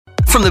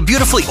from the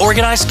beautifully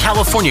organized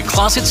California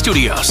Closet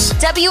Studios.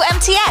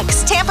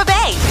 WMTX, Tampa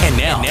Bay. And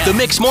now, the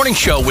Mix Morning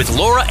Show with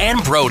Laura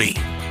and Brody.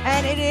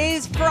 And it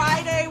is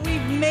Friday.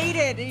 We've made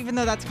it, even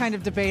though that's kind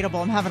of debatable.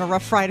 I'm having a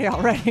rough Friday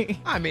already.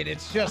 I mean,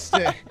 it's just,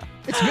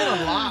 it's been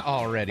a lot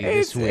already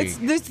this week.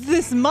 It's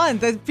this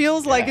month. It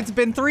feels like it's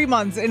been 3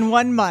 months in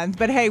 1 month.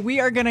 But hey,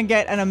 we are going to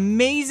get an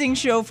amazing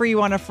show for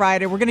you on a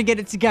Friday. We're going to get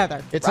it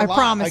together. I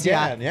promise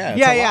again. you.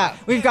 Yeah.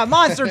 We've got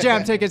Monster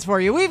Jam tickets for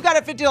you. We've got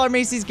a $50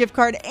 Macy's gift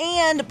card,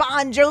 and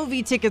Bon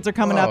Jovi tickets are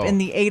coming up in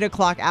the 8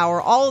 o'clock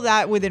hour. All of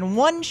that within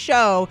one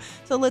show.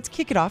 So let's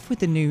kick it off with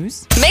the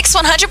news. Mix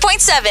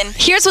 100.7.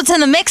 Here's what's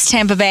in the mix,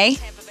 Tampa Bay.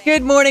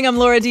 Good morning, I'm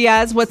Laura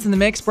Diaz. What's in the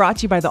mix? Brought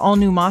to you by the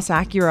all-new Moss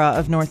Acura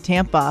of North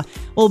Tampa.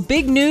 Well,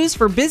 big news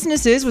for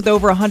businesses with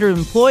over 100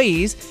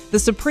 employees. The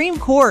Supreme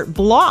Court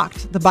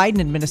blocked the Biden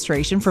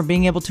administration from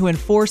being able to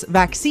enforce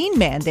vaccine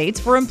mandates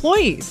for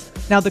employees.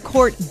 Now, the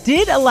court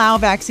did allow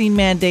vaccine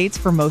mandates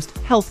for most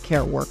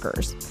healthcare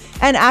workers.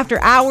 And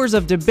after hours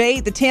of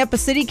debate, the Tampa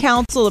City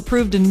Council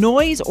approved a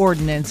noise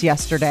ordinance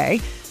yesterday.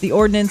 The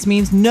ordinance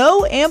means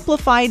no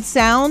amplified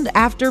sound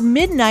after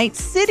midnight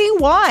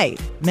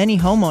citywide. Many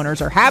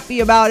homeowners are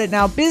happy about it.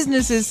 Now,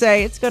 businesses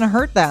say it's going to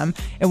hurt them.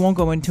 It won't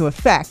go into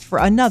effect for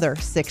another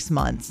 6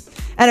 months.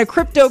 And a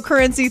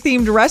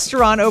cryptocurrency-themed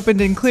restaurant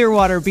opened in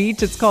Clearwater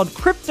Beach. It's called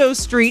Crypto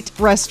Street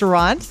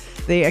Restaurant.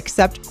 They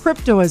accept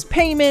crypto as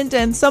payment,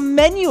 and some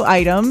menu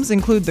items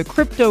include the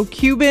Crypto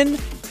Cuban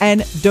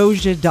and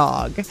Doja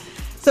Dog.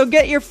 So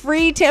get your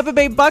free Tampa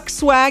Bay Bucks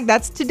swag.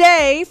 That's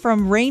today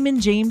from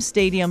Raymond James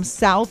Stadium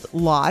South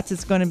Lots.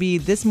 It's going to be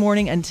this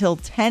morning until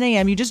 10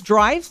 a.m. You just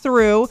drive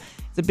through.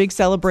 It's a big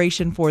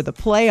celebration for the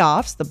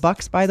playoffs. The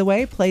Bucks, by the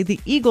way, play the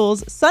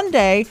Eagles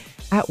Sunday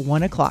at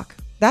 1 o'clock.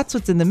 That's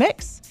what's in the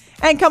mix.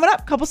 And coming up,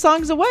 a couple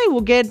songs away,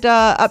 we'll get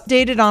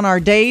updated on our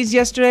days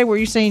yesterday. Were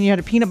you saying you had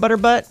a peanut butter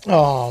butt?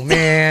 Oh,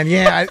 man.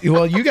 Yeah.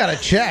 Well, you got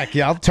to check.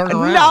 Yeah, I'll turn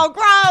around. No,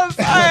 gross.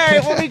 All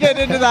right, we'll be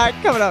getting into that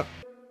coming up.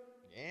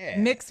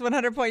 Mix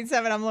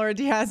 100.7. I'm Laura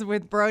Diaz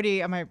with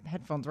Brody. My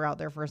headphones were out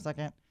there for a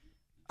second.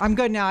 I'm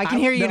good now. I can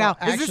hear you now.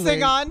 Is this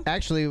thing on?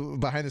 Actually,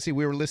 behind the scene,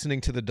 we were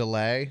listening to the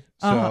delay.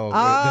 So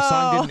the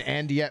song didn't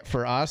end yet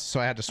for us, so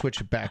I had to switch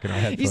it back in our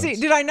headphones. You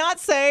see, did I not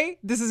say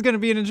this is going to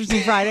be an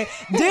interesting Friday?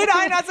 Did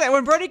I not say?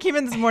 When Brody came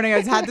in this morning, I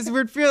just had this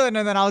weird feeling,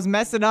 and then I was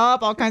messing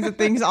up all kinds of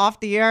things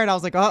off the air, and I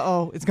was like,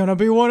 uh-oh, it's going to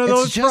be one of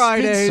those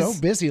Fridays. It's just been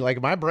so busy. Like,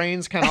 my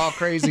brain's kind of all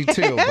crazy,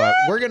 too, but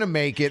we're going to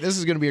make it. This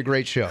is going to be a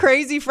great show.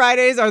 Crazy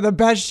Fridays are the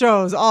best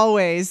shows,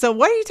 always. So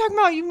what are you talking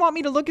about? You want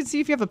me to look and see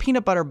if you have a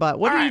peanut butter butt.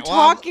 What are you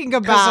talking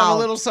about? Because I'm a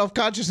little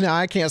self-conscious now.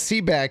 I can't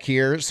see back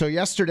here. So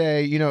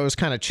yesterday, it was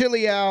kind of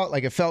chilly out.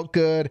 Like, it felt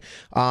good.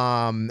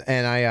 And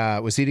I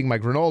was eating my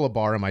granola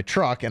bar in my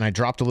truck, and I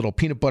dropped a little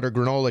peanut butter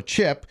granola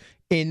chip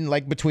in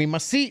like between my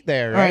seat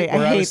there. Right?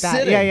 I hate that.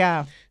 Sitting.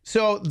 Yeah.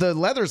 So the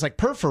leather's like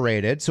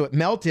perforated, so it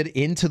melted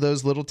into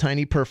those little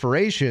tiny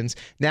perforations.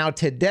 Now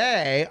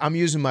today, I'm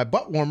using my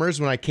butt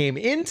warmers when I came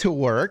into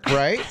work,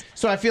 right?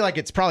 So I feel like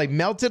it's probably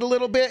melted a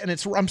little bit,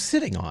 and I'm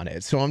sitting on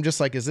it. So I'm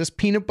just like, is this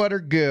peanut butter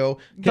goo?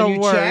 Can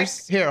you check?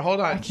 Here, hold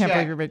on. I can't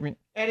believe you're making me.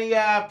 Any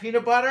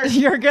peanut butter?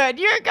 You're good.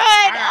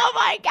 Oh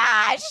my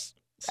gosh.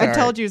 Sorry. I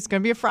told you it's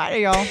going to be a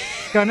Friday, y'all.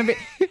 It's going to be.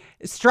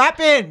 Strap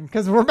in,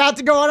 because we're about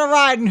to go on a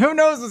ride, and who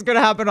knows what's going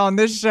to happen on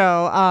this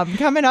show.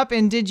 Coming up,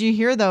 and did you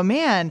hear, though,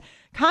 man,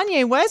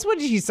 Kanye West, what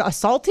is he,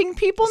 assaulting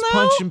people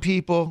now? Punching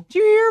people. Did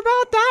you hear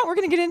about that? We're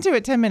going to get into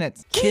it 10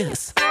 minutes.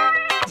 Kiss.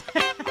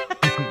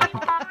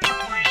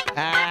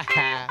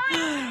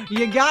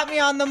 You got me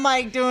on the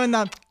mic doing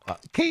the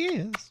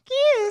kiss.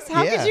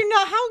 How could you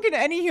not? How could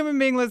any human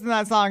being listen to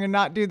that song and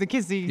not do the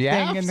kissy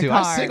thing in the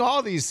car? I sing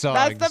all these songs.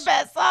 That's the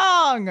best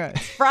song.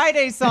 It's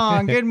Friday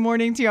song. Good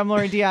morning to you. I'm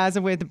Laura Diaz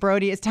with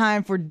Brody. It's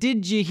time for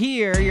Did You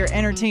Hear? Your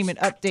entertainment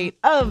update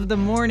of the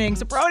morning.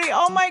 So Brody,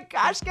 oh my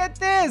gosh, get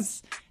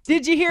this.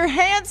 Did you hear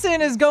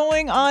Hanson is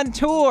going on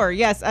tour?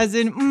 Yes, as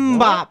in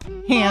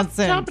Mbop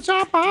Hanson.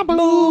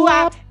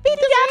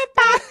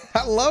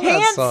 I love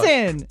that song.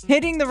 Hanson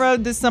hitting the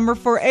road this summer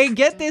for a,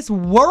 get this,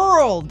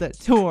 world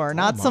tour,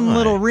 not some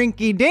little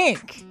rinky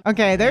dink.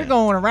 Okay, they're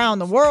going around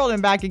the world and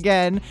back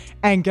again.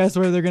 And guess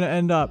where they're going to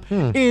end up?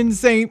 In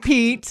St.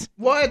 Pete.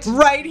 What?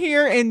 Right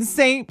here in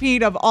St.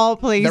 Pete of all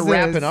places. They're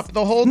wrapping up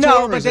the whole tour?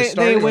 No, but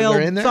they will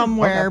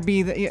somewhere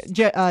be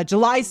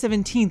July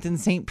 17th in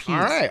St. Pete.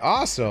 All right,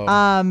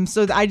 awesome.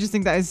 So I just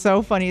think that is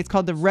so funny. It's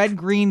called the Red,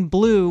 Green,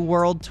 Blue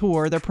World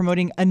Tour. They're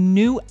promoting a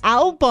new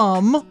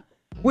album,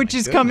 which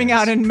is coming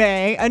out in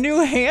May. A new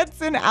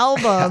Hanson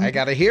album. I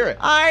got to hear it.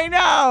 I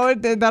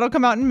know. That'll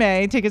come out in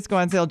May. Tickets go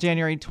on sale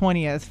January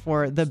 20th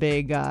for the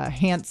big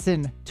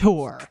Hanson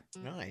tour.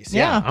 Nice.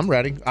 Yeah. I'm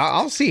ready.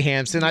 I'll see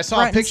Hampson. I saw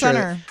Front a and picture.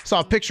 center. Saw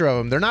a picture of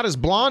them. They're not as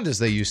blonde as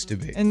they used to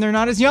be. And they're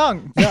not as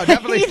young. No,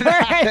 definitely Either.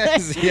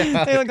 not.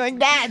 Yeah. They look like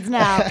dads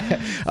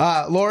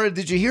now. Laura,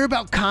 did you hear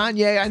about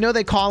Kanye? I know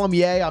they call him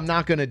Ye. I'm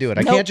not going to do it.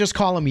 I Nope. can't just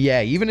call him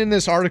Ye. Even in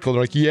this article,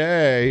 they're like,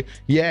 Ye,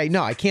 Ye.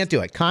 No, I can't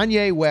do it.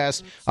 Kanye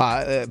West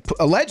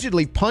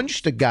allegedly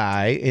punched a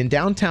guy in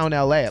downtown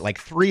LA at like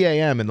 3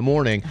 a.m. in the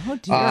morning. Oh,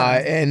 dear.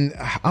 And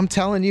I'm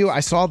telling you,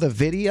 I saw the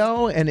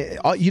video, and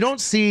you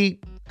don't see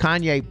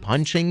Kanye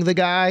punching the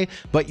guy,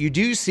 but you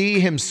do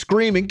see him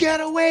screaming, "Get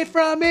away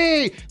from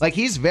me!" Like,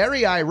 he's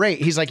very irate.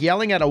 He's like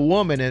yelling at a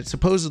woman, and it's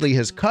supposedly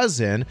his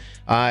cousin.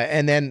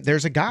 And then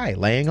there's a guy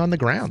laying on the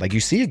ground. Like, you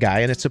see a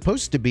guy, and it's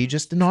supposed to be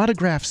just an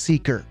autograph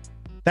seeker.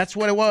 That's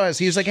what it was.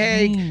 He was like,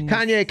 "Hey,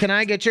 Kanye, can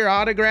I get your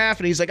autograph?"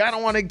 And he's like, "I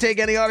don't want to take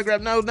any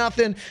autograph. No,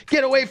 nothing.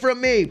 Get away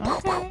from me."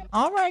 Okay.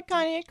 All right,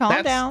 Kanye,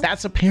 calm down.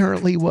 That's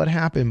apparently what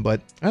happened,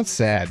 but that's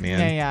sad,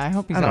 man. Yeah, I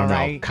hope he's I don't all know.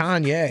 right.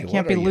 Kanye,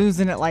 Can't be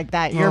losing it like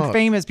that. You're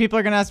famous. People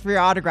are going to ask for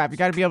your autograph. You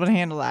got to be able to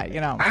handle that,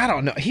 I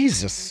don't know.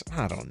 He's just,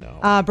 I don't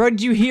know. Bro,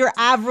 did you hear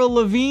Avril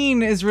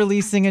Lavigne is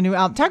releasing a new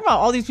album? Talk about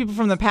all these people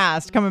from the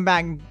past coming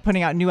back and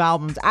putting out new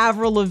albums.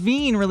 Avril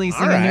Lavigne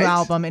releasing a new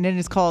album, and it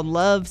is called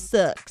Love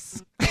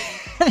Sucks.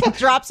 It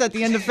drops at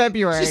the end of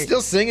February. She's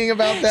still singing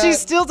about that? She's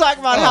still talking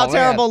about how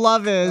terrible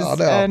love is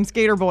and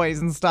Skater Boys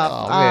and stuff.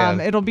 Oh, man.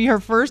 It'll be her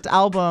first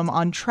album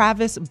on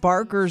Travis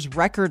Barker's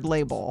record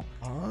label.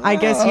 I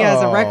guess he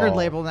has a record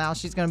label now.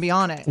 She's going to be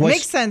on it.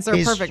 Makes sense. They're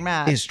a perfect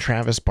match. Is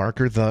Travis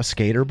Barker the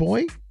Skater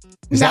Boy?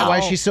 Is that why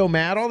she's so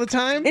mad all the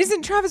time?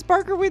 Isn't Travis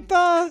Barker with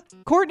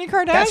Kourtney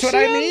Kardashian? That's what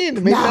I mean.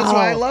 Maybe that's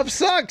why Love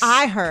Sucks.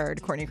 I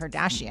heard Kourtney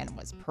Kardashian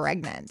was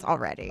pregnant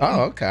already.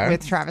 Oh, okay.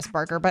 With Travis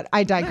Barker, but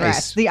I digress.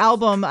 Nice. The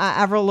album,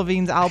 Avril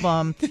Lavigne's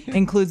album,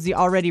 includes the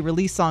already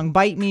released song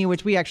 "Bite Me,"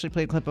 which we actually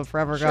played a clip of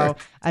forever ago,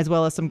 as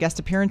well as some guest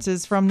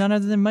appearances from none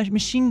other than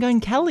Machine Gun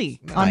Kelly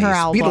on her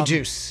album.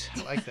 Beetlejuice.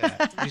 I like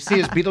that. You see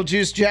his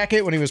Beetlejuice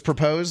jacket when he was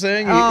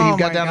proposing? He Oh,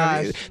 got my down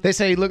gosh. on, they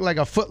say he looked like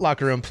a Foot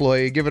Locker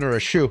employee giving her a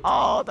shoe.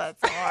 Oh,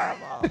 that's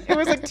horrible. It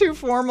was like too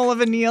formal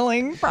of a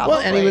kneeling, probably.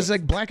 Well, and he was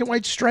like black and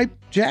white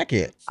striped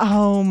jacket.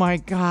 Oh my Yeah,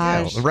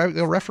 gosh. the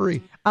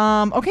referee.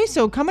 Okay,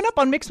 so coming up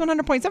on Mix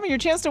 100.7, your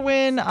chance to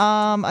win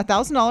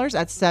 $1,000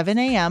 at 7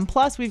 a.m.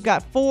 Plus, we've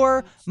got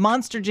 4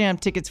 Monster Jam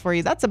tickets for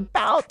you. That's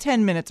about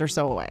 10 minutes or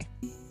so away.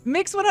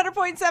 Mix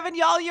 100.7,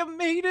 y'all, you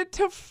made it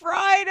to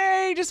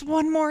Friday. Just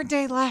one more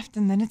day left,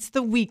 and then it's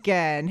the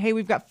weekend. Hey,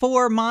 we've got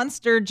 4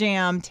 Monster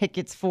Jam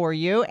tickets for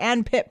you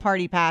and pit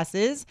party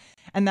passes.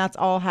 And that's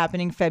all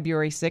happening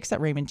February 6th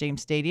at Raymond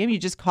James Stadium. You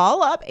just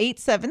call up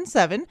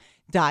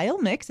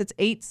 877-DIAL-MIX. It's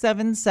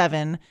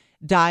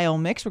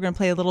 877-DIAL-MIX. We're going to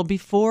play a little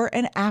before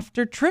and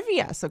after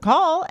trivia. So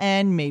call,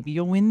 and maybe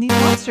you'll win these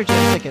Monster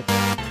Jam tickets.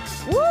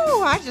 Woo,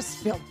 I just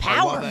feel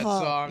powerful. I love that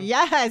song.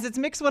 Yes, it's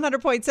Mix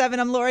 100.7.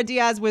 I'm Laura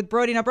Diaz with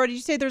Brody. Now, Brody, did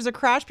you say there's a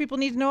crash people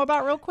need to know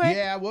about real quick?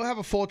 Yeah, we'll have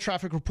a full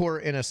traffic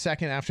report in a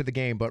second after the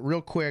game. But real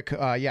quick,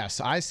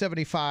 yes,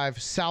 I-75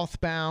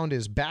 southbound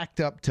is backed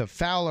up to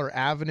Fowler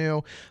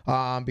Avenue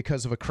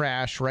because of a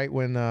crash right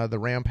when the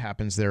ramp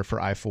happens there for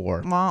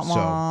I-4. Wah,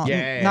 wah. So,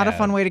 yeah. Not a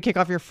fun way to kick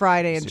off your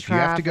Friday in So if you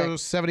have to traffic. go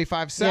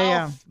 75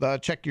 south,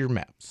 check your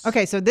maps.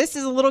 Okay, so this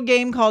is a little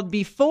game called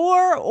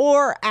Before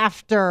or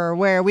After,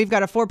 where we've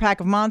got a 4-pack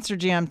of Monster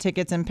Jam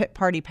tickets and pit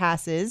party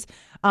passes.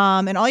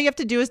 And all you have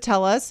to do is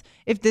tell us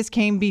if this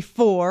came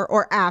before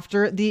or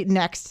after the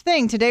next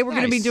thing. Today, we're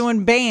going to be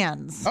doing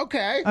bands.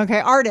 Okay. Okay,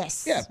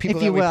 artists. Yeah,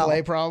 people if you that we will.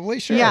 play probably,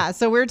 sure. Yeah,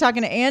 so we're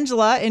talking to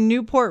Angela in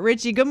Newport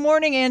Richey. Good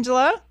morning,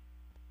 Angela.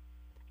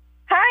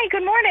 Hi,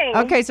 good morning.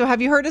 Okay, so have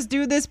you heard us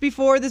do this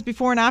before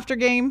and after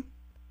game?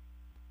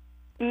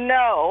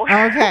 No.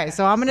 Okay,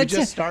 so I'm gonna. We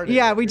just started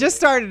Yeah, it. we just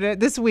started it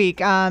this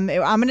week. I'm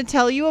gonna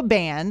tell you a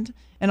band,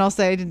 and I'll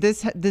say,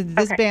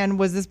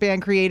 was this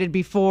band created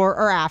before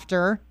or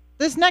after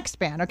this next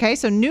band? Okay,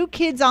 so New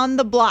Kids on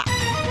the Block.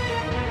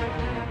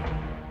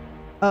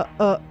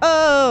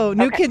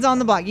 New Kids on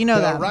the Block. You know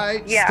The that.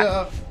 right Yeah.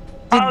 stuff.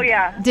 Oh,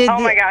 yeah.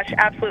 My gosh,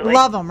 absolutely.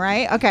 Love them,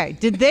 right? Okay.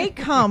 Did they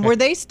come? Were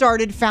they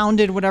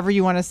founded, whatever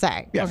you want to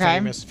say? Yeah, okay.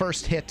 famous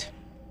first hit.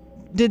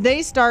 Did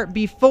they start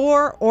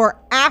before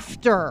or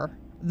after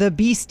the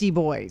Beastie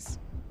Boys?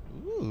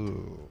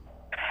 Ooh.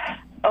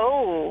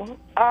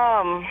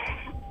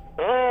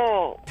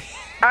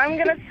 I'm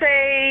going to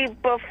say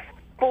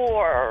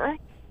before.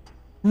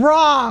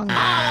 Wrong.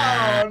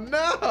 Oh,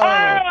 no. Oh,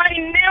 I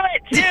knew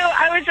it, too.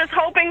 I was just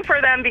hoping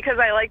for them because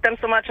I liked them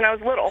so much and I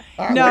was little.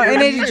 No, What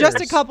and it's years? just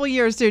a couple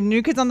years, too.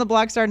 New Kids on the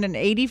Block started in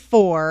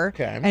 84,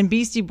 Okay. and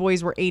Beastie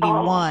Boys were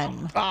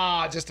 81.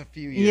 Just a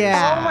few years.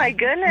 Yeah. Oh, my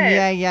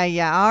goodness.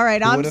 Yeah. All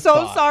right. I'm would've so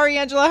thought? sorry,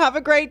 Angela. Have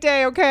a great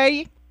day,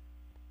 okay?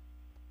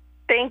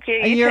 Thank you.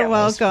 You're too.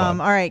 was welcome.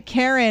 fun. All right.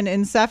 Karen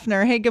in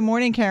Sefner. Hey, good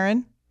morning,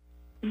 Karen.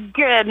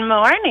 Good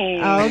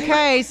morning.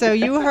 Okay, so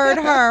you heard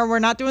her. We're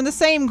not doing the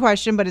same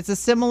question, but it's a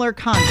similar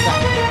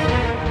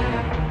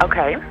concept.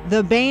 Okay.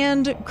 The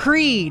band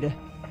Creed.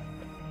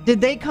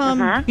 Did they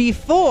come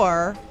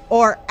before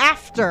or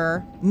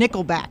after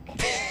Nickelback?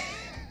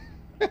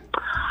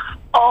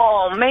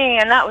 Oh,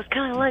 man, that was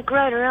kind of like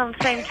right around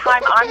the same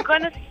time. I'm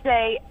going to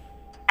say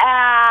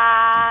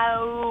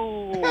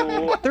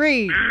ow.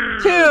 3,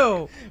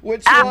 2.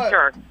 Which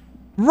After.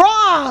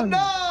 Wrong. No.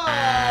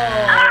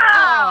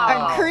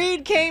 And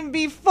Creed came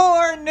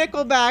before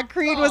Nickelback.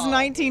 Creed was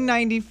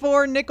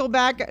 1994.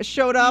 Nickelback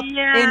showed up in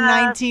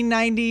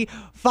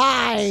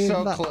 1995.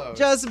 So close.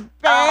 Just Oh,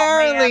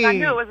 barely. man, I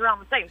knew it was around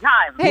the same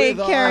time. Hey,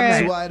 With Karen.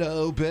 arms wide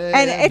open.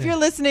 And if you're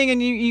listening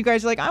and you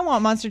guys are like, I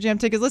want Monster Jam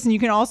tickets, listen, you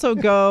can also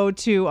go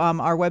to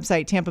our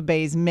website, Tampa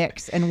Bay's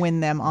Mix, and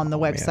win them on the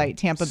website,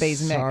 Tampa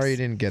Bay's Mix. Sorry you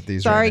didn't get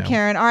these Sorry, right now.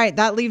 Karen. All right,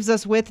 that leaves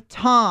us with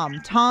Tom.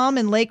 Tom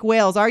in Lake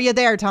Wales. Are you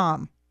there,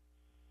 Tom?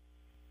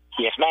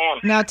 Yes, ma'am.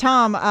 Now,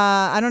 Tom,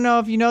 I don't know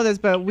if you know this,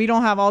 but we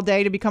don't have all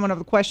day to be coming up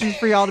with questions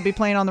for y'all to be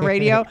playing on the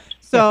radio.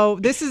 So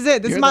this is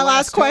it. This is my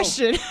last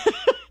question.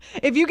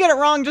 If you get it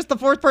wrong, just the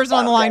fourth person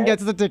on the line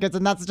gets the tickets,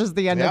 and that's just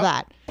the end of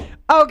that.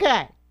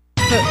 Okay.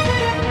 So,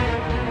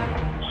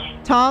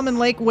 Tom in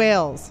Lake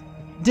Wales.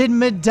 Did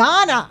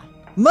Madonna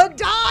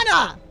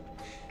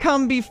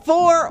come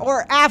before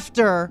or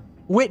after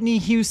Whitney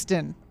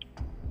Houston?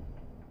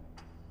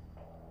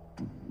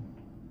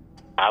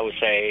 I would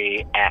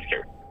say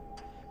after.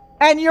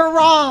 And you're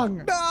wrong.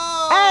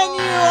 No! And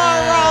you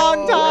are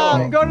wrong,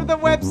 Tom. Go to the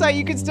website.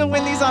 You can still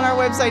win these on our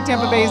website,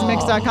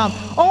 TampaBaysMix.com.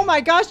 Oh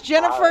my gosh,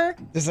 Jennifer.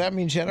 Does that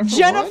mean Jennifer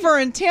Jennifer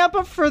in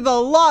Tampa for the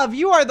love.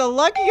 You are the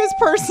luckiest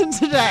person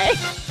today.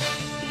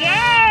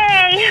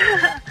 Yay!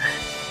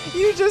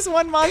 You just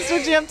won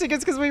Monster Jam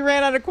tickets because we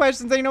ran out of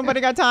questions. Ain't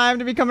nobody got time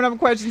to be coming up with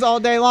questions all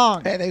day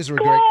long. Hey, those were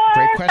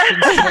great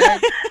questions today.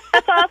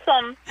 That's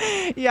awesome.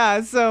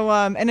 Yeah, so,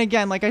 and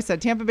again, like I said,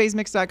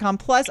 TampaBaysMix.com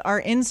plus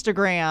our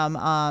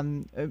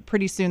Instagram.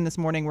 Pretty soon this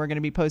morning, we're going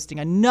to be posting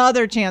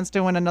another chance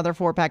to win another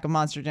 4-pack of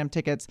Monster Jam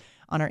tickets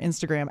on our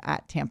Instagram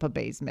at Tampa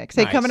Bay's Mix.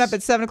 Hey, coming up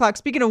at 7 o'clock,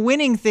 speaking of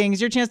winning things,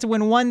 your chance to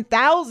win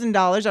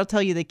 $1,000. I'll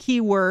tell you the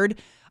keyword.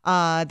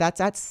 That's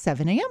at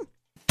 7 a.m.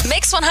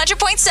 Mix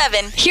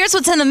 100.7. Here's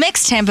what's in the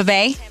mix, Tampa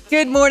Bay.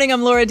 Good morning.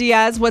 I'm Laura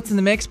Diaz. What's in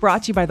the mix?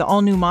 Brought to you by the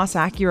all-new Moss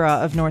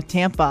Acura of North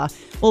Tampa.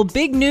 Well,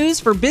 big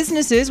news for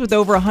businesses with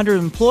over 100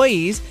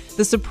 employees.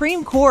 The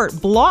Supreme Court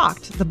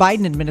blocked the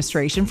Biden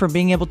administration from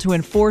being able to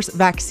enforce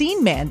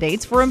vaccine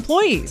mandates for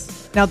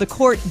employees. Now, the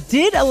court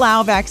did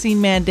allow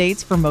vaccine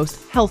mandates for most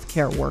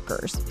healthcare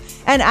workers.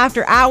 And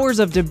after hours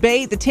of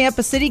debate, the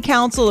Tampa City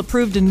Council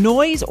approved a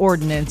noise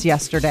ordinance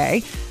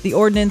yesterday. The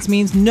ordinance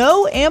means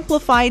no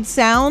amplified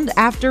sound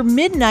after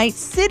midnight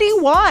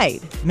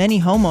citywide. Many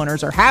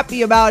homeowners are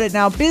happy about it.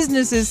 Now,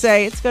 businesses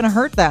say it's going to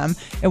hurt them.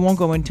 It won't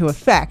go into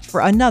effect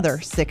for another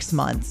 6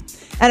 months.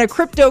 And a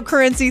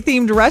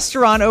cryptocurrency-themed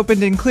restaurant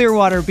opened in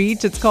Clearwater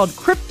Beach. It's called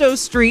Crypto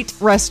Street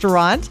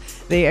Restaurant.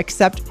 They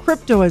accept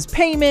crypto as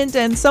payment,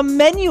 and some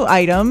menu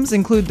items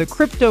include the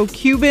Crypto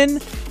Cuban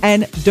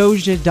and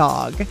Doja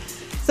Dog.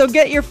 So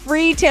get your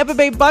free Tampa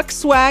Bay Bucks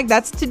swag.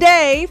 That's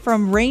today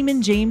from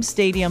Raymond James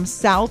Stadium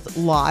South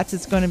Lots.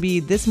 It's going to be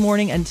this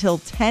morning until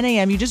 10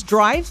 a.m. You just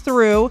drive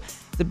through.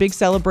 The big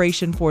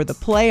celebration for the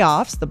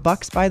playoffs. The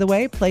Bucks, by the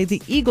way, play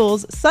the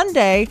Eagles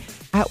Sunday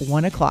at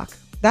 1 o'clock.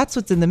 That's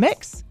what's in the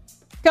mix.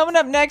 Coming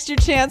up next, your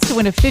chance to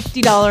win a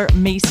 $50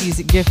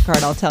 Macy's gift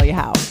card. I'll tell you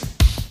how.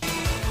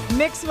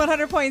 Mix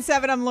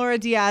 100.7, I'm Laura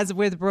Diaz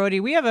with Brody.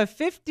 We have a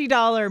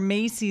 $50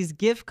 Macy's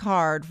gift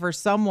card for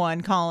someone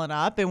calling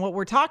up. And what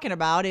we're talking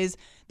about is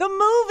the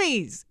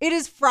movies. It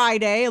is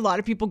Friday. A lot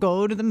of people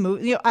go to the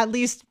movie, at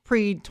least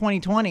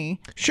pre-2020.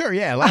 Sure,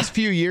 yeah. Last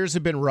few years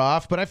have been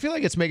rough, but I feel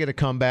like it's making a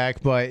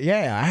comeback. But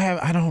yeah,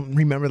 I don't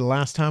remember the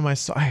last time I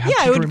saw.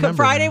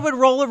 Friday would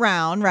roll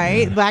around,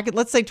 right? Yeah. Back at,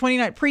 let's say,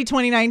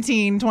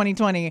 pre-2019,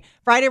 2020.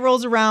 Friday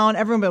rolls around.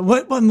 Everyone,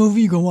 but what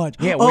movie you gonna watch?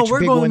 Yeah, which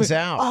big one's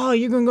out? Oh,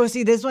 you're gonna go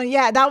see this one?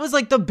 Yeah, that was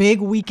like the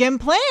big weekend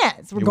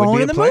plans. We're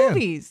going to the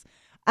movies,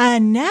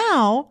 and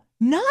now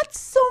not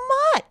so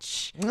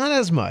much. Not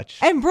as much.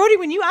 And Brody,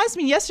 when you asked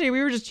me yesterday,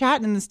 we were just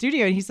chatting in the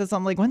studio, and he said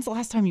something like, "When's the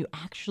last time you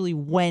actually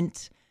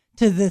went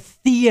to the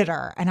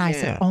theater?" And I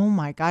said, "Oh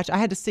my gosh!" I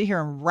had to sit here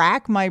and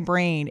rack my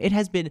brain. It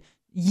has been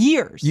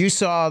years. You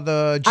saw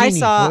the genie. I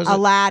saw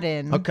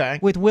Aladdin. Okay.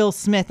 With Will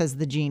Smith as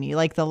the genie,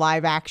 like the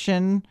live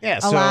action. Yeah.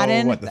 So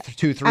Aladdin. what?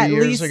 2-3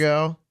 years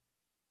ago.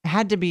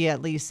 Had to be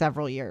at least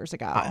several years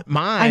ago.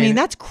 Mine. I mean,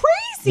 that's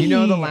crazy. You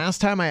know, the last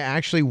time I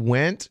actually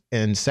went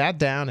and sat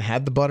down,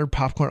 had the buttered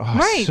popcorn. Oh,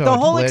 right, so the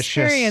whole delicious.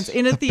 Experience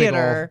in a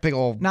theater, big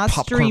old not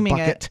popcorn streaming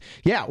bucket.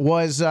 Yeah,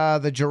 was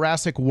the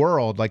Jurassic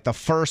World, like the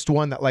first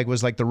one that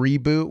was like the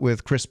reboot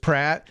with Chris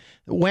Pratt.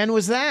 When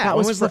was that? That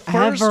was the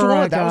first one.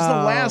 ago. That was the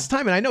last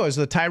time, and I know it was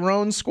the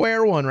Tyrone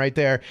Square one right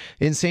there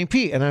in St.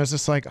 Pete. And I was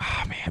just like,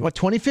 oh man, what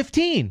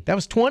 2015? That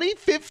was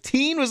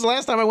 2015 was the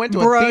last time I went to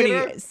a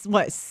theater.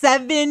 What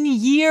 7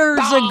 years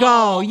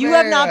ago? You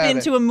have not been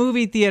to a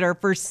movie theater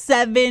for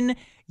 7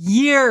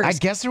 years. I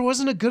guess there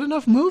wasn't a good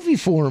enough movie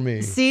for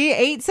me. See,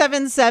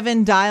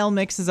 877 Dial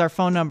Mix is our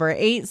phone number.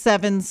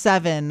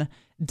 877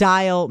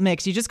 Dial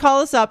Mix. You just call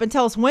us up and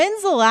tell us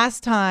when's the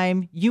last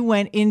time you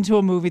went into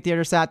a movie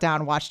theater, sat down,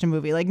 and watched a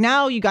movie. Like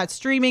now you got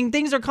streaming.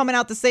 Things are coming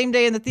out the same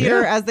day in the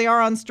theater as they are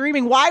on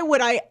streaming. Why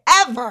would I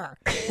ever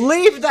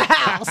leave the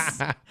house?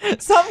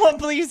 Someone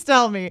please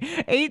tell me.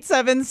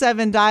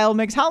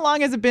 877-DIAL-MIX. How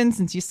long has it been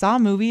since you saw a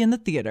movie in the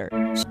theater?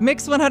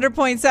 Mix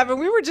 100.7.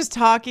 We were just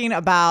talking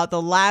about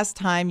the last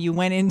time you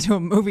went into a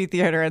movie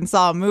theater and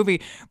saw a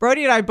movie.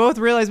 Brody and I both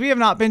realized we have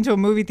not been to a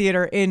movie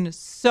theater in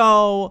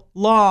so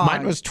long.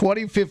 Mine was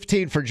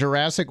 2015 for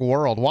Jurassic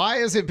World. Why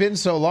has it been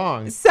so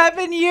long?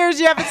 7 years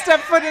you haven't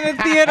stepped foot in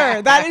a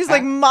theater. That is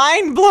like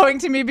mind-blowing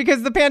to me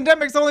because the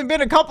pandemic's only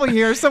been a couple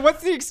years. So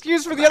what's the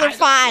excuse for the other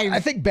 5? I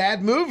think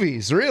bad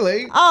movies,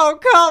 really. Oh,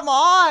 come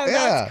on. Yeah.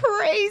 That's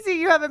crazy.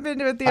 You haven't been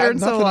to a I theater had in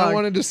so nothing long. I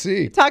wanted to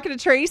see. Talking to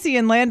Tracy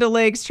in Land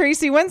O'Lakes.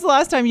 Tracy, when's the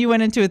last time you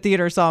went into a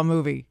theater or saw a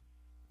movie?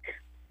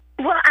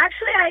 Well,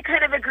 actually, I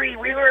kind of agree.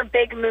 We were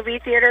big movie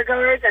theater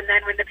goers, and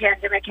then when the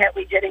pandemic hit,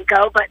 we didn't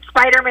go. But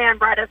Spider-Man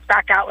brought us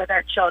back out with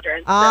our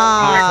children. So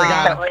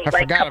I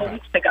like a couple about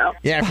weeks ago.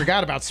 Yeah, I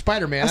forgot about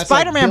Spider-Man. That's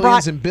Spider-Man like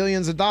billions brought and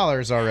billions of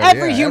dollars already.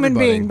 Every Yeah, human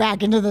everybody. being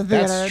back into the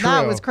theater. That's That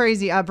true. was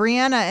crazy.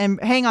 Brianna and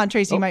hang on,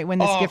 Tracy, you might win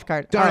this gift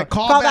card. darn it.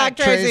 Call back,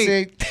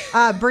 Tracy.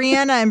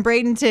 Brianna and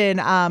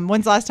Bradenton,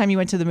 when's the last time you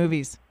went to the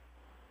movies?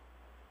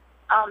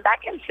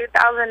 Back in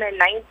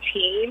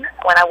 2019,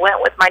 when I went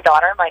with my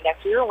daughter and my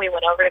nephew, and we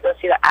went over to go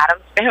see the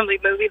Addams Family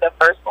movie, the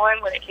first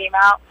one when it came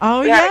out.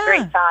 Oh, we had a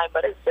great time,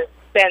 but it's just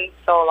been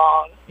so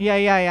long.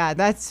 Yeah.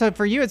 That's so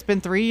for you. It's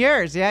been 3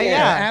 years. Yeah.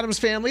 Adam's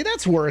Family,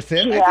 that's worth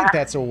it. I Yeah. think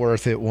that's a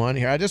worth it one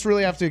here. I just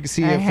really have to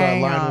see if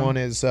hang line on. one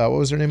is, what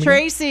was her name again?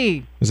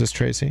 Tracy. Is this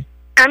Tracy?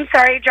 I'm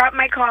sorry, drop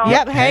my call.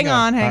 Yep. Hang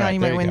on. All right, You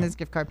there might you win go. this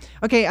gift card.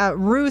 Okay.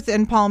 Ruth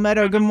in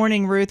Palmetto. Good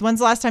morning, Ruth. When's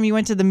the last time you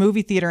went to the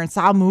movie theater and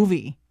saw a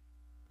movie?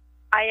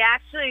 I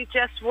actually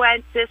just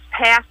went this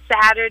past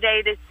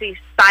Saturday to see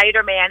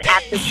Spider-Man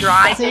at the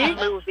drive-in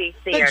movie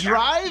theater. The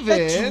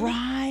drive-in?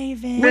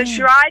 Drive-in. The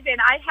drive-in.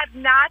 I have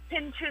not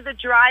been to the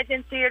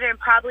drive-in theater in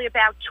probably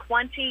about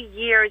 20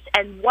 years,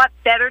 and what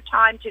better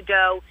time to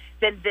go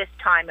than this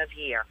time of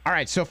year? All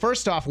right, so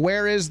first off,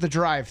 where is the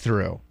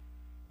drive-through?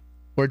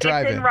 Or It's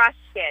drive-in? in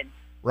Ruskin.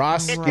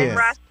 Ruskin. It's in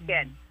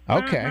Ruskin.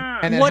 Okay.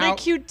 And then What how- a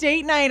cute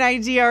date night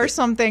idea or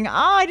something. Oh,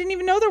 I didn't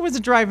even know there was a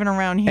drive-in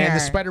around here. And the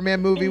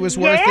Spider-Man movie was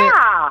worth it?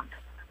 Yeah,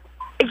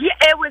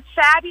 it was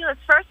fabulous.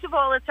 First of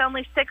all, it's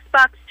only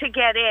 $6 to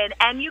get in,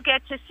 and you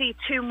get to see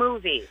 2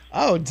 movies.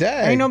 Oh,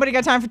 dang. Ain't nobody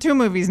got time for 2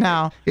 movies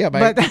now. Yeah,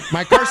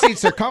 my car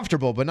seats are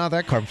comfortable, but not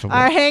that comfortable.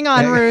 Hang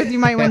on, Ruth. You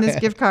might win this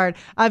gift card.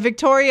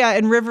 Victoria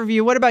in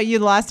Riverview, what about you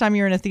the last time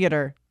you were in a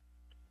theater?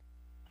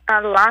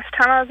 The last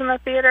time I was in the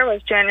theater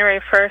was January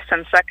 1st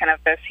and 2nd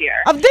of this year.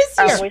 Of this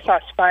year? We saw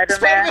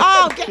Spider-Man.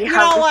 Oh, you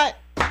know what?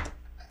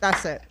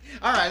 That's it.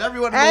 All right,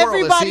 everyone in the world has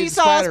Everybody seen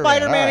saw Spider-Man.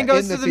 Spider-Man All and right,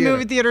 goes in to the theater.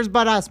 movie theaters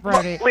but us,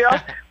 Brody.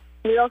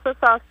 We also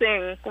saw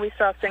Sing. We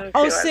saw Sing too.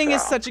 Oh, as Sing is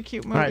well. such a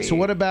cute movie. All right, so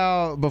what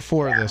about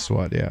before this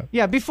one? Yeah.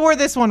 Yeah, before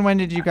this one, when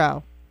did you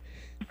go?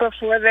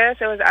 Before this,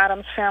 it was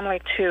Addams Family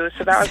 2,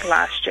 so that was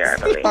last year, I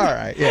believe. All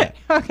right, yeah.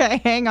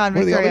 Okay, hang on,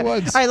 We're the Victoria. only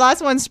ones. All right,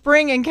 last one.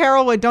 Spring in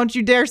Carrollwood. Don't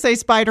you dare say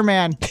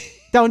Spider-Man.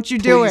 Don't you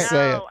do Please it.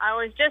 say it. No, I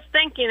was just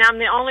thinking I'm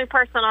the only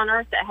person on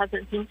earth that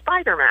hasn't seen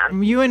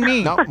Spider-Man. You and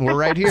me. No, we're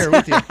right here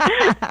with you.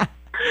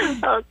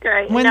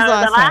 Okay. When's no, the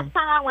last time?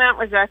 time I went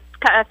was a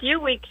few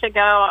weeks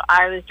ago.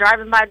 I was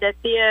driving by the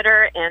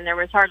theater, and there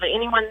was hardly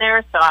anyone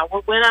there, so I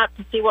went up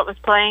to see what was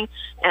playing,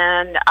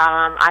 and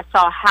I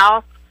saw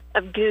House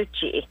of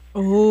Gucci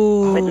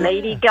Ooh. with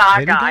Lady Gaga.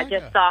 Lady I Gaga.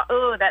 just thought,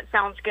 ooh, that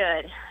sounds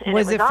good. And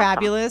Was it awesome.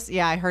 fabulous?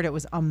 Yeah, I heard it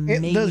was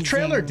amazing. The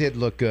trailer did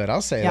look good.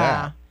 I'll say Yeah.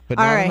 that. But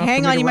All not right, enough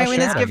hang for me on. to You might rush win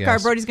this out, I gift card.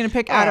 guess. Brody's going to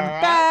pick out a All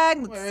right. bag.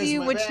 Let's Where's see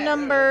my which bag?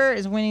 number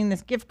is winning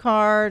this gift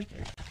card.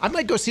 I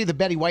might go see the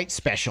Betty White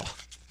special.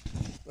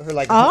 Her,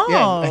 like, Oh,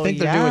 yeah, I think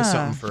they're doing yeah.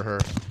 something for her.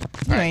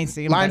 You ain't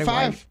seen Line Betty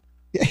 5.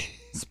 White.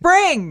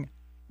 Spring,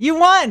 you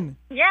won.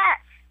 Yes.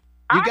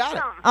 You got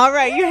it. All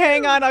right, you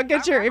hang on. I'll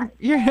get your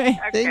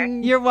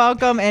Ding. You're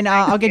welcome, and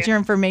I'll get your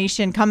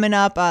information coming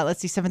up. Let's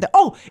see, 7:30.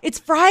 Oh, it's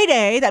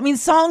Friday. That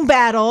means song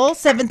battle,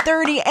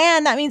 7:30,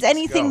 and that means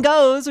anything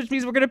goes, which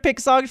means we're gonna pick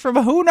songs from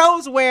who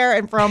knows where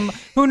and from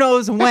who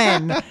knows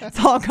when.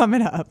 It's all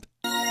coming up.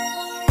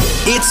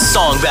 It's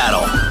Song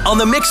Battle on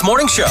the Mix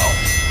Morning Show.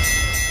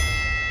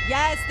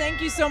 Yes,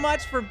 thank you so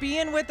much for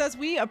being with us.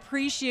 We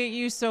appreciate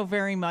you so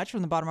very much from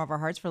the bottom of our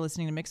hearts for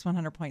listening to Mix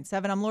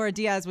 100.7. I'm Laura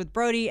Diaz with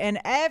Brody, and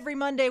every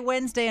Monday,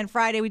 Wednesday, and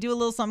Friday, we do a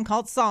little something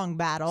called Song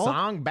Battle.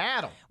 Song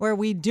battle. Where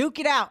we duke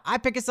it out. I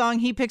pick a song,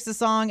 he picks a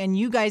song, and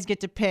you guys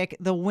get to pick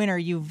the winner.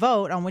 You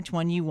vote on which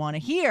one you want to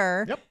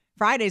hear. Yep.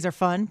 Fridays are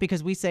fun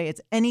because we say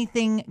it's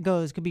anything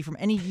goes. Could be from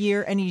any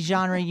year, any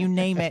genre, you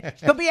name it.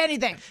 Could be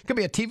anything. Could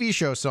be a TV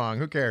show song.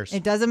 Who cares?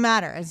 It doesn't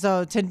matter. And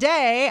so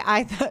today,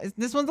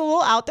 this one's a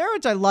little out there,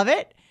 which I love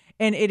it.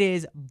 And it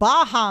is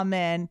Baha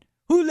Men.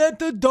 Who let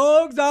the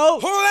dogs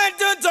out? Who let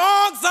the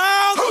dogs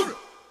out?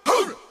 Who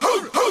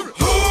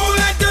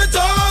let the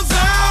dogs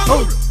out?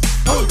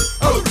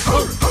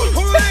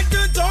 Who let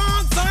the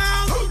dogs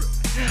out?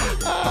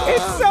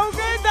 It's so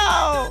good,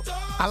 though.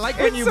 I like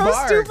when It's you so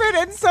bark. stupid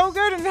and so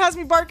good, and it has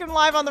me barking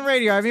live on the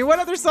radio. I mean, what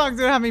other songs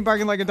do have me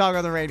barking like a dog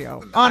on the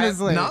radio?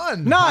 Honestly,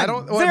 None. I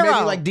don't. Or Zero.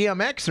 maybe like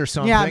DMX or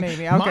something. Yeah,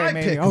 maybe. Okay, my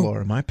maybe. pick, Oh.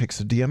 Laura. My pick's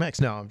a DMX.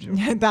 No, I'm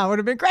joking. That would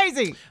have been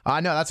crazy.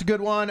 No, that's a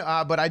good one.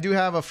 But I do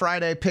have a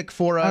Friday pick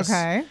for us.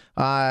 Okay.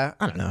 I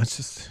don't know. It's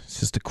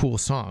just a cool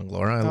song,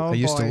 Laura. Oh, I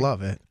used to boy.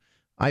 love it.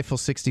 Eiffel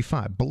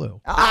 65, Blue.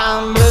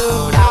 I'm blue,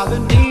 I've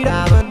been deed,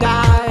 I've been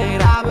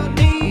died, I've been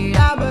deed,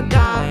 I've been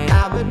died,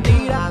 I've been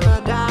deed, I've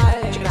been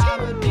died, I've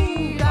been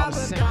deed, I've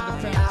been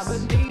died, I've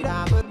been deed,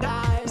 I've been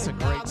died. It's a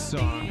great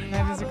song.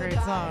 That is a great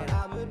song.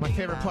 My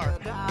favorite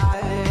part.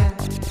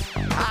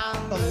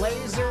 The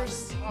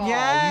lasers. Oh,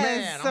 Yes.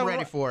 man, I'm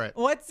ready for it.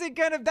 What's it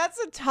gonna? That's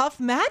a tough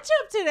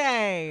matchup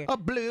today. A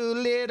blue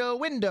little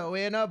window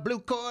in a blue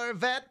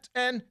Corvette,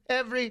 and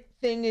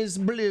everything is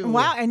blue.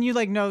 Wow, and you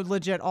like know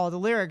legit all the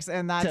lyrics,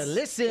 and that's To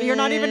listen. You're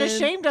not even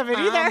ashamed of it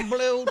I'm either.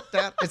 blue.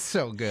 It's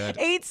so good.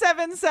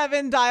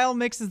 877 dial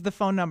mix is the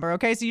phone number.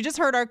 Okay, so you just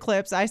heard our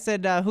clips. I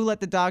said, "Who let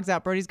the dogs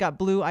out?" Brody's got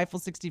Blue, Eiffel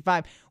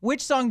 65.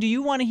 Which song do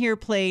you want to hear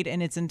played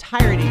in its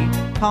entirety?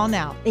 Call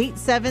now.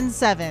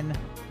 877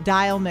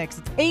 dial mix.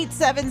 It's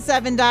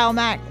 877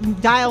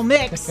 dial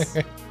mix.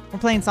 We're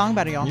playing Song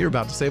Battle, y'all. You're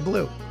about to say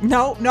blue.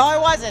 No, I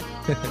wasn't.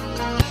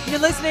 You're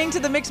listening to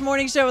the Mixed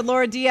Morning Show with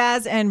Laura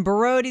Diaz and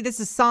Brody. This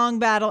is Song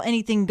Battle.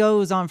 Anything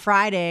goes on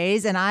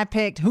Fridays, and I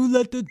picked Who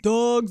Let the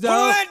Dogs Who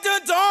Out. let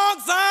the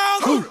dogs out?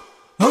 Who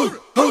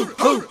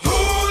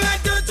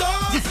let the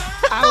dogs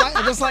out?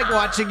 I just like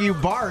watching you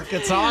bark.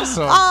 It's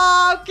awesome.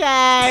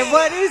 Okay,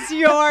 what is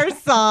your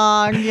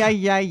song?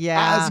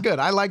 Yeah. That's good.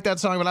 I like that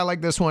song, but I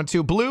like this one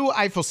too. Blue,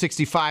 Eiffel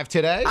 65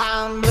 today.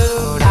 I'm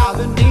blue, I've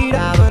been deed,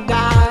 I've been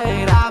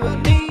died, I've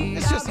been deed.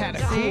 It's just had a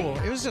cool.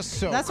 It was just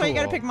so That's why you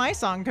got to cool. pick my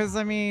song, because,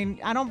 I mean,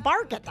 I don't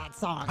bark at that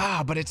song.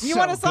 But it's You so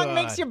want a song good.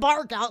 makes you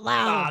bark out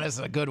loud. This is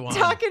a good one.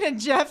 Talking to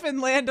Jeff in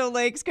Land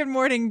O'Lakes. Good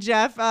morning,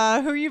 Jeff. Who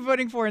are you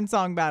voting for in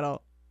Song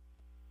Battle?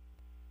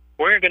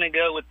 We're going to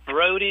go with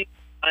Brody.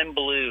 I'm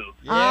blue.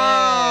 Yeah.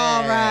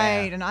 All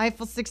right, an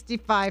Eiffel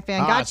 65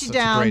 fan. Got it's you such a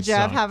down, great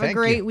Jeff. song. Have a Thank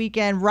great you.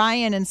 weekend.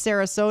 Ryan in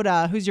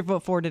Sarasota. Who's your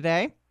vote for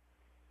today?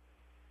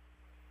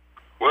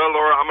 Well,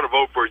 Laura, I'm going to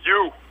vote for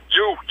you.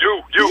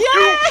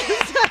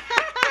 Yes!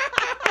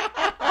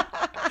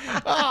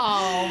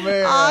 Oh,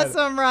 man.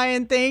 Awesome,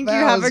 Ryan. Thank you.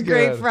 That Have a was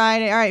great good.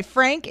 Friday. All right,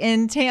 Frank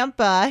in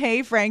Tampa.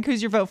 Hey, Frank,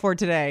 who's your vote for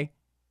today?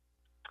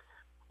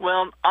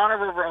 Well, in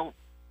honor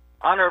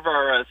of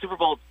our Super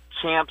Bowl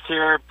champs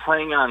here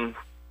playing on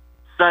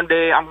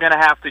Sunday, I'm going to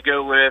have to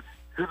go with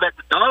Who Let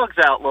the Dogs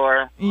Out,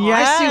 Laura.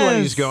 Yes. I see where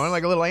he's going.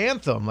 Like a little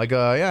anthem. Like a,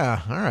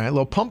 all right, a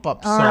little pump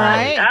up All song.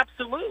 right.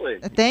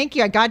 Absolutely. Thank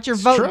you. I got your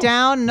vote true.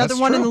 down. Another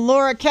That's one in true. the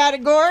Laura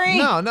category.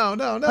 No.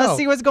 Let's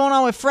see what's going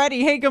on with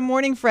Freddie. Hey, good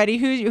morning, Freddie.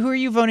 Who are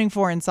you voting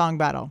for in Song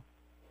Battle?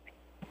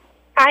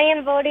 I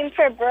am voting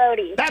for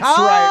Brody. That's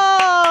right.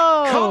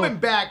 Oh, Coming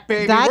back,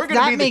 baby. That, We're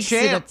going to be the makes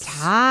champs. it a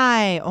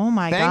tie. Oh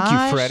my Thank you,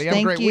 gosh. Freddie. Have a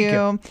Thank great you.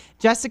 weekend.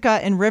 Jessica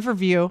in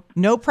Riverview.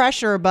 No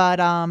pressure, but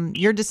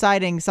you're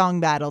deciding Song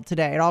Battle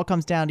today. It all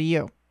comes down to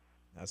you.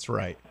 That's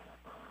right.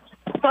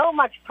 So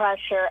much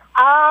pressure.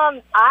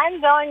 I'm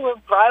going with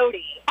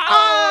Brody.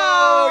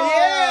 Oh,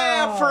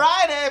 yeah.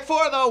 Friday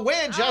for the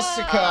win,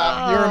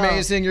 Jessica. You're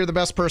amazing. You're the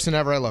best person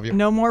ever. I love you.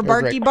 No more You're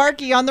barky great.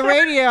 barky on the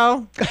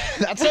radio.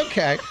 That's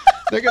okay.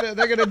 They're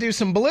gonna do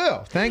some blue.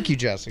 Thank you,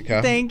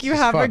 Jessica. Thank you. This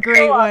is Have a fun.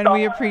 great one.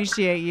 We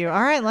appreciate you.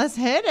 All right, let's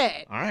hit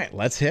it. All right,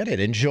 let's hit it.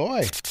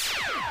 Enjoy.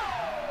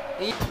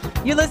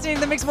 You're listening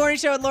to the Mixed Morning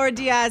Show with Laura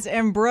Diaz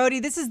and Brody.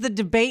 This is the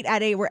debate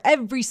at 8, where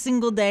every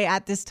single day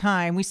at this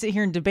time, we sit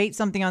here and debate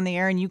something on the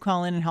air, and you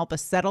call in and help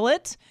us settle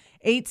it.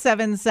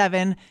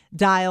 877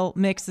 dial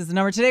mix is the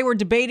number. Today we're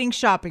debating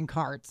shopping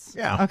carts.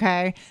 Yeah.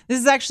 Okay. This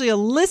is actually a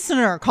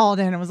listener called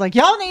in and was like,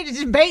 y'all need to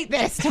debate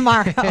this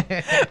tomorrow,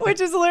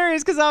 which is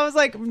hilarious because I was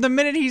like, the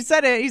minute he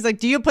said it, he's like,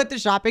 do you put the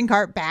shopping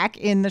cart back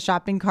in the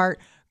shopping cart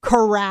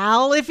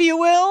corral, if you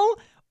will?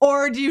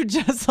 Or do you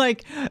just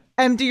like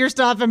empty your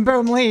stuff and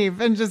boom, leave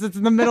and just it's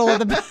in the middle of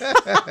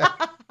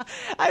the.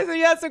 I said,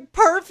 yeah, it's a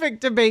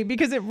perfect debate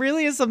because it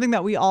really is something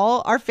that we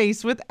all are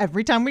faced with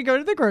every time we go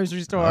to the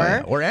grocery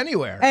store. Or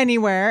anywhere.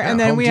 Anywhere. Yeah, And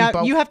then Home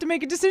Depot. you have to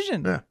make a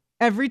decision. Yeah.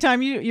 Every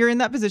time you're in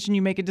that position,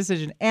 you make a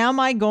decision. Am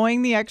I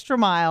going the extra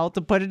mile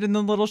to put it in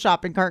the little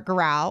shopping cart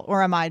corral,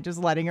 or am I just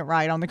letting it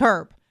ride on the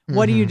curb?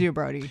 What do you do,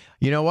 Brody?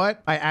 You know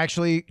what? I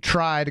actually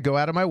try to go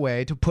out of my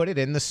way to put it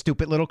in the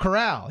stupid little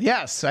corral.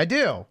 Yes, I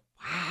do.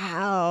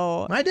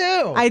 Wow. I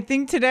do. I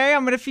think today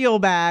I'm going to feel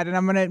bad and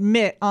I'm going to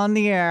admit on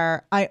the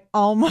air, I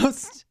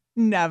almost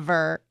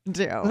never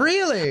do.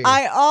 Really?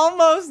 I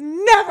almost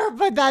never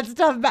put that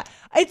stuff back.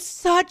 It's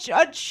such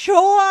a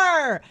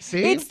chore.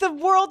 See? It's the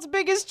world's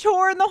biggest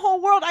chore in the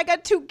whole world. I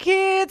got 2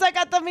 kids. I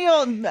got them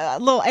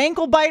little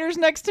ankle biters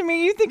next to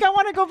me. You think I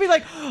want to go be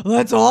like,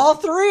 let's all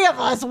 3 of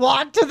us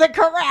walk to the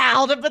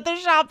corral to put the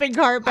shopping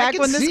cart back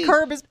can when this see-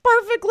 curb is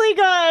perfectly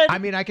good? I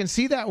mean, I can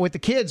see that with the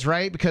kids,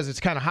 right? Because it's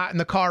kind of hot in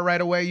the car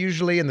right away,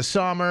 usually in the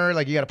summer.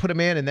 Like, you got to put them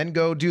in and then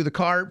go do the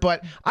cart.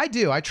 But I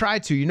do. I try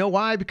to. You know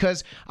why?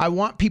 Because I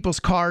want people's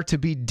car to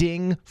be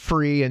ding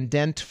free and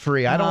dent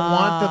free. I don't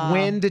want the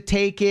wind to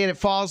take it. It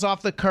falls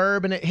off the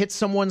curb and it hits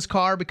someone's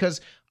car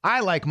because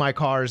I like my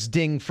cars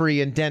ding free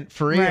and dent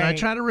free, and I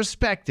try to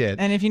respect it.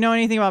 And if you know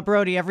anything about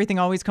Brody, everything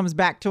always comes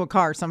back to a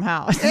car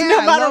somehow. Yeah, no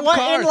I matter love what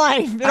cars. in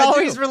life, it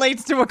always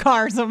relates to a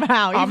car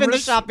somehow, even the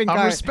shopping cart.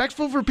 I'm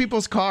respectful for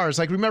people's cars.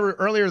 Like, remember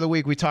earlier the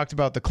week we talked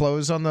about the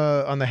clothes on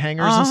the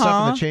hangers and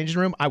stuff in the changing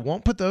room. I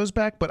won't put those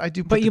back, but I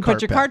do. Put you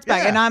put your carts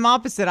back, Yeah. and I'm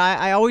opposite.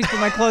 I always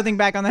put my clothing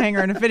back on the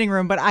hanger in a fitting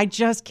room, but I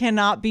just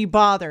cannot be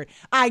bothered.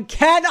 I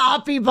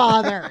cannot be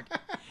bothered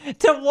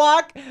to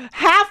walk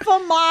half a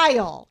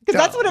mile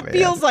because that's what it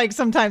feels like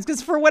sometimes.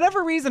 Because for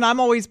whatever reason, I'm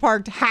always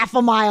parked half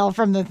a mile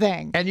from the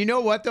thing. And you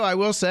know what, though? I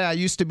will say I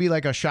used to be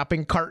like a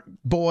shopping cart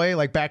boy,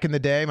 like back in the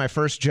day, my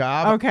first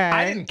job. Okay.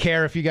 I didn't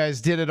care if you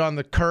guys did it on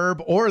the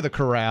curb or the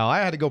corral. I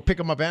had to go pick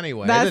them up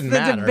anyway. That's it didn't the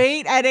matter.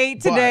 debate at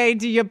 8 today.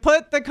 Do you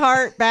put the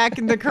cart back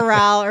in the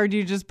corral or do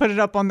you just put it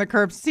up on the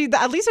curb? See,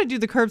 at least I do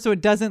the curb so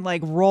it doesn't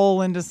like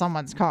roll into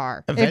someone's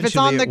car. If it's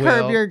on the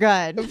curb, you're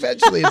good.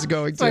 Eventually it's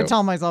going So I to.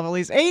 tell myself at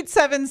least.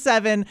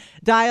 877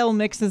 dial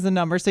mix is the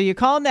number. So you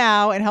call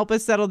now and help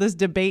us settle this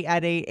debate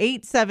at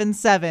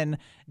 877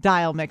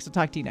 dial mix. We'll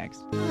talk to you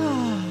next.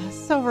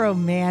 So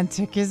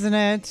romantic, isn't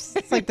it?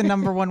 It's like the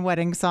number one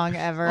wedding song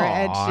ever.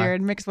 Ed Sheeran,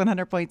 Mix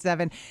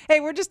 100.7.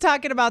 Hey, we're just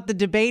talking about the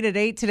debate at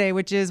 8 today,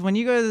 which is when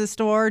you go to the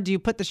store, do you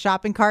put the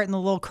shopping cart in the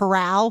little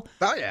corral?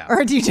 Oh, yeah.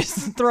 Or do you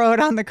just throw it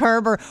on the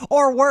curb?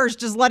 Or worse,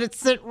 just let it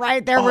sit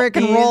right there where it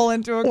can roll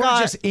into a car?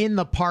 Or just in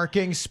the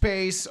parking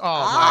space. Oh,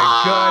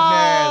 my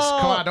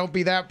goodness. Come on, don't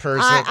be that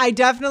person. I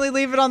definitely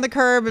leave it on the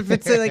curb if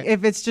it's like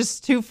if it's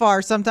just too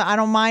far. Sometimes I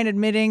don't mind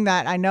admitting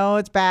that I know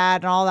it's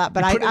bad and all that,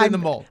 but put it in the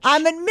mulch.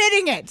 I'm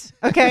admitting it.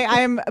 Okay, I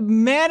am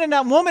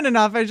woman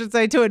enough, I should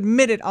say, to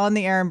admit it on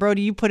the air. And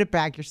Brody, you put it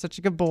back. You're such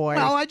a good boy.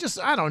 No,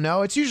 I don't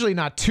know. It's usually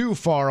not too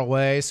far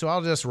away, so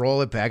I'll just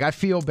roll it back. I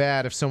feel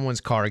bad if someone's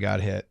car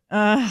got hit.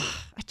 I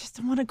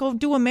just want to go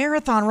do a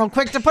marathon real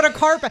quick to put a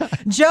cart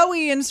back.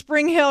 Joey in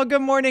Spring Hill.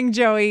 Good morning,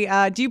 Joey.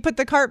 Do you put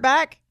the cart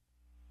back?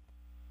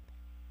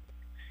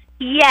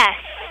 Yes.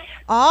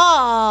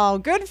 Oh,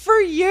 good for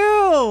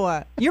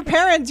you. Your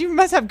parents, you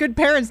must have good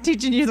parents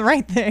teaching you the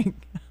right thing.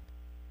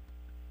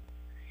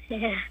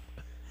 Yeah.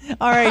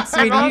 All right,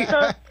 sweetie.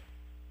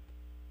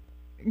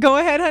 Go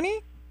ahead,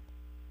 honey.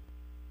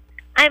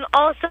 I'm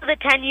also the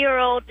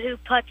 10-year-old who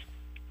puts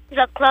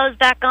the clothes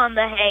back on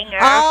the hanger.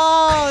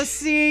 Oh,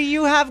 see,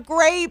 you have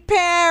great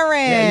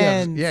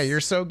parents. Yeah, you're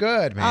so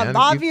good, man.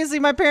 Obviously,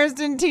 my parents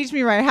didn't teach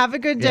me right. Have a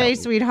good day,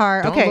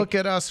 sweetheart. Don't Okay. look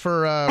at us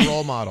for a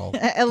role model.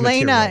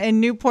 Elena material. in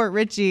Newport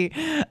Richie.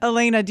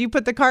 Elena, do you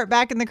put the cart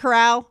back in the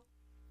corral?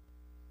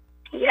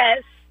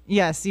 Yes.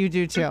 Yes, you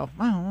do too.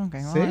 Oh, okay.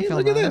 Well, I See, feel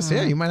look at bad. this.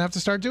 Yeah, you might have to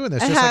start doing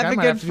this. Just Have like I a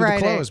might good have to do the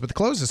Friday. clothes. But the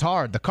clothes is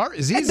hard. The cart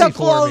is easy The for me.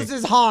 clothes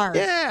is hard.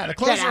 Yeah, the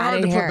clothes Get are hard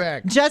outta to here. put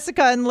back.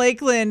 Jessica in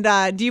Lakeland,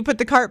 do you put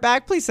the cart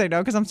back? Please say no,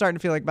 because I'm starting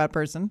to feel like a bad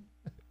person.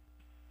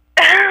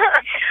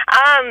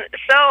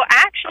 So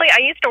actually, I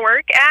used to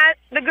work at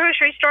the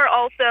grocery store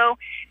also.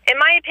 In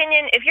my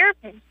opinion, if you're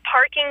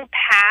parking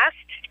past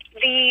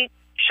the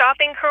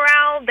shopping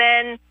corral,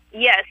 then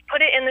yes,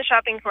 put it in the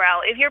shopping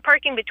corral. If you're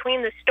parking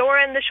between the store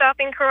and the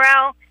shopping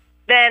corral,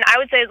 then I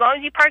would say as long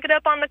as you park it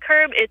up on the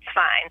curb, it's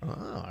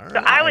fine. So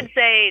I would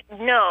say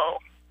no.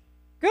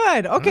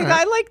 Good. Okay, All right.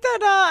 I like that.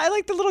 I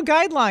like the little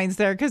guidelines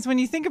there because when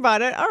you think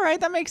about it, all right,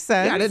 that makes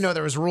sense. Yeah, I didn't know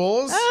there was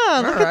rules.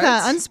 Oh, look All at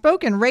that. right.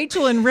 Unspoken.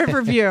 Rachel in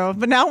Riverview.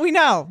 But now we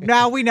know.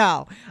 Now we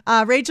know.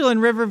 Rachel in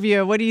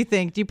Riverview, what do you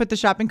think? Do you put the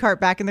shopping cart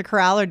back in the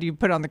corral or do you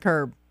put it on the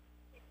curb?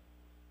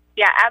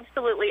 Yeah,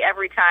 absolutely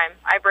every time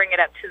I bring it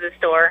up to the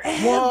store.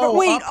 Whoa,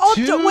 wait, up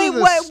to wait, the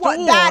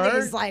what? That store?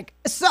 is like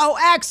so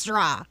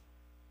extra.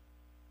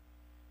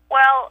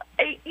 Well,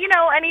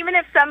 and even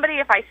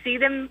if I see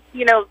them,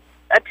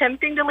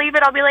 attempting to leave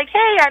it, I'll be like,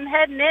 hey, I'm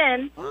heading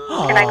in.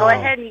 Can I go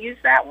ahead and use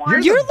that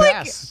one? You're the like,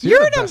 best. you're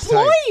the an best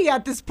employee type.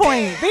 at this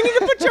point. They need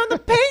to put you on the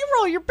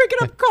payroll. You're picking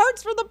up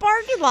carts for the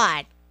parking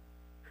lot.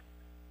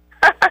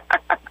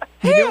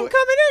 Hey, I'm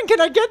coming in. Can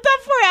I get that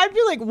for you? I'd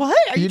be like, what?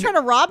 Are you trying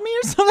to rob me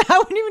or something? I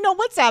wouldn't even know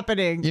what's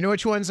happening. You know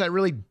which ones I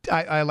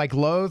like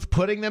loathe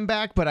putting them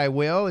back, but I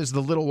will, is the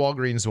little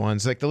Walgreens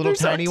ones, like the little They're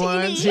so tiny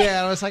ones. teeny.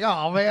 Yeah, I was like,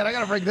 oh man, I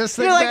gotta bring this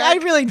thing You're like,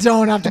 back. I really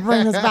don't have to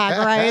bring this back,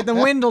 right? The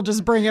wind will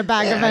just bring it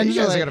back Yeah, eventually.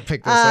 you guys gotta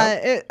pick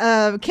this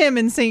up. Kim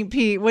in St.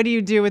 Pete, what do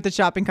you do with the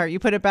shopping cart? You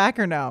put it back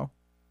or no?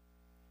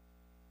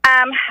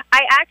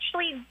 I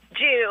actually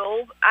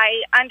do.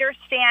 I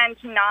understand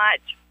not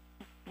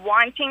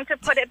wanting to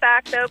put it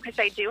back, though, because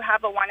I do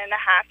have a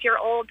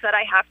 1.5-year-old that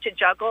I have to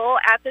juggle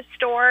at the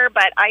store,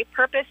 but I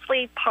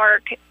purposely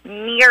park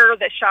near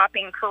the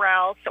shopping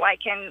corral so I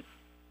can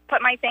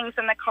put my things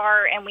in the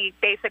car and we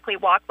basically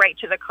walk right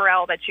to the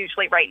corral that's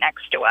usually right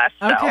next to us.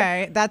 So.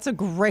 Okay, that's a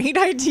great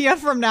idea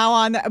from now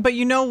on. But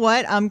you know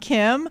what,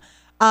 Kim,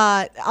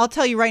 I'll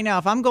tell you right now,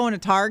 if I'm going to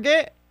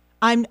Target,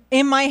 I'm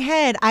in my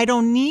head, I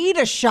don't need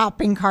a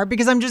shopping cart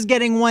because I'm just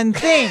getting one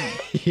thing.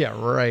 Yeah,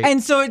 right.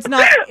 And so it's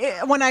not,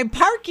 when I'm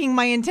parking,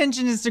 my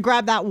intention is to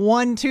grab that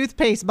one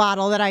toothpaste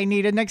bottle that I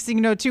needed. Next thing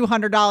you know,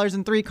 $200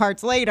 and 3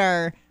 carts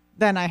later,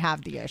 then I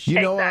have the issue.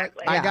 You know what?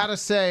 Exactly. I Yeah. gotta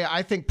say,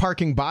 I think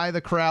parking by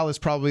the corral is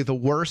probably the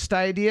worst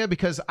idea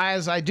because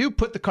as I do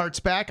put the carts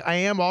back, I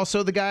am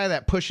also the guy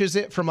that pushes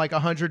it from like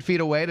 100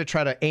 feet away to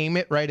try to aim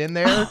it right in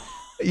there.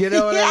 You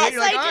know what I Yes, mean?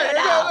 You're like, I "All do right,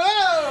 now."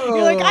 oh.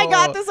 You're like, I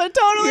got this. I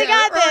totally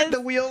got right, this.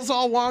 The wheels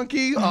all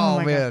wonky. Oh Oh,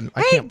 my man. God.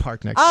 I Hey, can't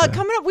park next to it.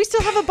 Coming up, we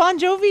still have a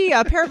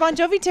pair of Bon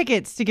Jovi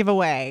tickets to give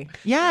away.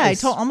 Yeah,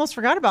 Yes. I almost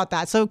forgot about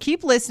that. So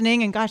keep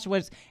listening. And gosh,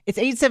 it's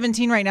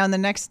 8:17 right now. In the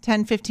next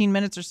 10, 15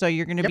 minutes or so,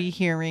 you're going to be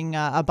hearing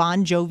a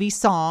Bon Jovi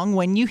song.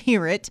 When you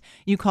hear it,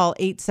 you call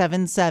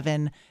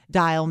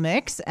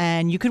 877-DIAL-MIX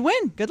and you could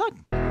win. Good luck.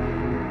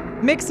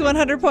 Mix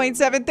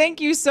 100.7.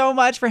 Thank you so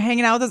much for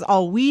hanging out with us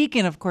all week.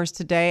 And of course,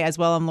 today as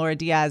well, I'm Laura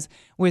Diaz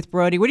with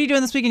Brody. What are you doing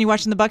this weekend? You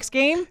watching the Bucks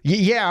game?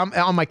 Yeah, I'm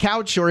on my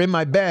couch or in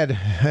my bed.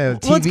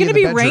 Well, it's going to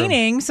be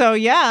raining. So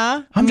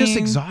yeah. I'm just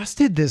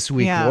exhausted this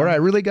week, Yeah. Laura. I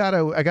really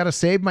gotta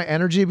save my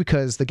energy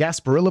because the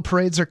Gasparilla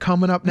parades are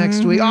coming up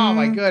next week. Oh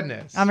my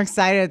goodness. I'm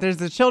excited. There's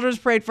the children's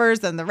parade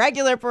first, then the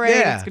regular parade.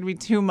 Yeah. It's going to be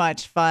too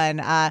much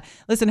fun.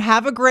 Listen,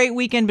 have a great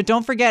weekend, but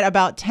don't forget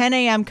about 10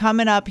 a.m.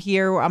 coming up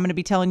here. I'm going to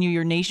be telling you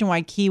your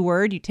nationwide keyword.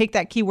 You take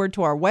that keyword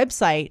to our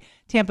website,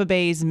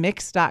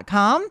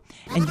 TampaBay'sMix.com,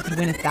 and you can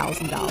win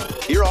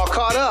 $1,000. You're all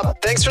caught up.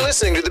 Thanks for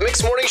listening to the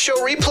Mix Morning Show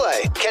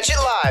replay. Catch it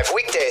live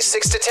weekdays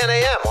 6 to 10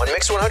 a.m. on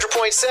Mix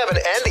 100.7 and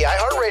the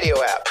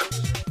iHeartRadio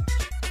app.